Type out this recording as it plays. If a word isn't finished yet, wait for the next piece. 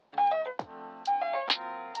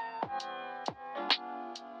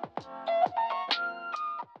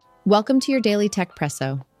Welcome to your daily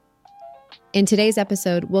Techpresso. In today's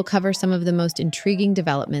episode, we'll cover some of the most intriguing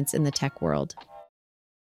developments in the tech world.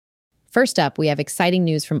 First up, we have exciting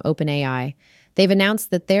news from OpenAI. They've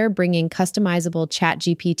announced that they're bringing customizable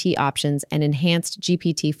ChatGPT options and enhanced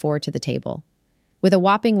GPT-4 to the table. With a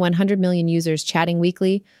whopping 100 million users chatting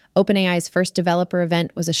weekly, OpenAI's first developer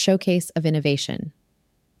event was a showcase of innovation.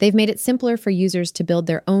 They've made it simpler for users to build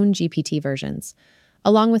their own GPT versions,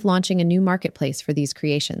 along with launching a new marketplace for these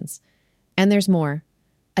creations. And there's more: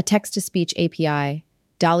 a text-to-speech API,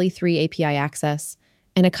 DALL-E 3 API access,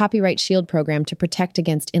 and a copyright shield program to protect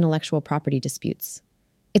against intellectual property disputes.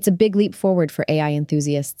 It's a big leap forward for AI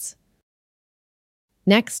enthusiasts.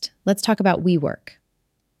 Next, let's talk about WeWork.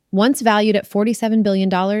 Once valued at $47 billion,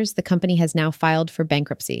 the company has now filed for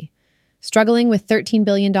bankruptcy. Struggling with $13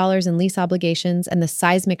 billion in lease obligations and the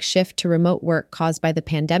seismic shift to remote work caused by the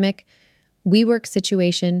pandemic, WeWork's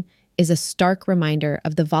situation is a stark reminder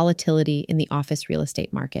of the volatility in the office real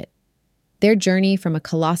estate market. Their journey from a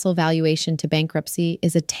colossal valuation to bankruptcy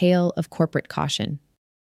is a tale of corporate caution.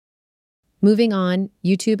 Moving on,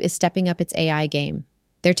 YouTube is stepping up its AI game.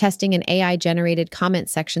 They're testing an AI-generated comment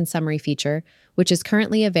section summary feature, which is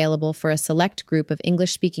currently available for a select group of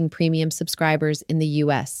English-speaking premium subscribers in the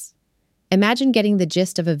US. Imagine getting the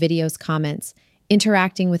gist of a video's comments,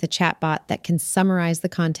 interacting with a chatbot that can summarize the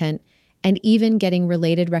content, and even getting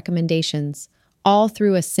related recommendations, all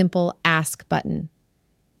through a simple Ask button.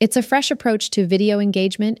 It's a fresh approach to video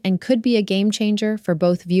engagement and could be a game changer for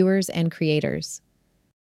both viewers and creators.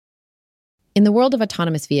 In the world of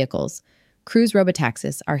autonomous vehicles, cruise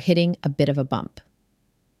robotaxis are hitting a bit of a bump.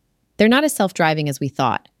 They're not as self-driving as we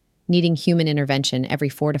thought, needing human intervention every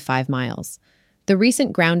 4 to 5 miles. The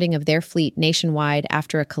recent grounding of their fleet nationwide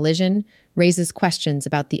after a collision raises questions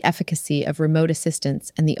about the efficacy of remote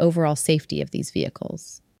assistance and the overall safety of these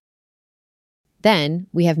vehicles. Then,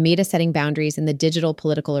 we have Meta setting boundaries in the digital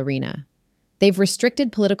political arena. They've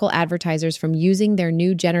restricted political advertisers from using their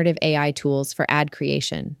new generative AI tools for ad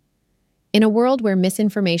creation. In a world where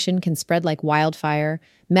misinformation can spread like wildfire,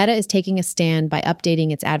 Meta is taking a stand by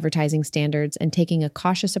updating its advertising standards and taking a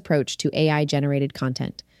cautious approach to AI-generated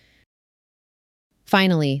content.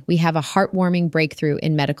 Finally, we have a heartwarming breakthrough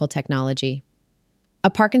in medical technology. A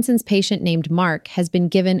Parkinson's patient named Mark has been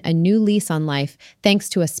given a new lease on life thanks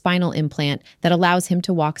to a spinal implant that allows him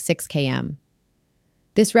to walk 6 km.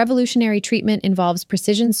 This revolutionary treatment involves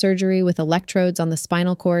precision surgery with electrodes on the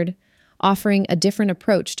spinal cord, offering a different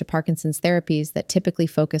approach to Parkinson's therapies that typically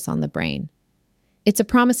focus on the brain. It's a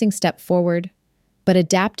promising step forward, but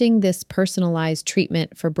adapting this personalized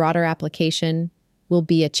treatment for broader application will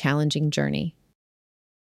be a challenging journey.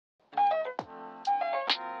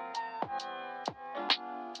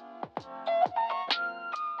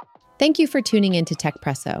 Thank you for tuning in to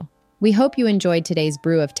Techpresso. We hope you enjoyed today's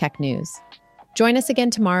brew of tech news. Join us again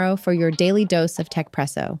tomorrow for your daily dose of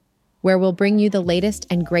Techpresso, where we'll bring you the latest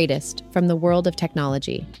and greatest from the world of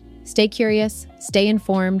technology. Stay curious, stay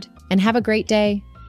informed, and have a great day.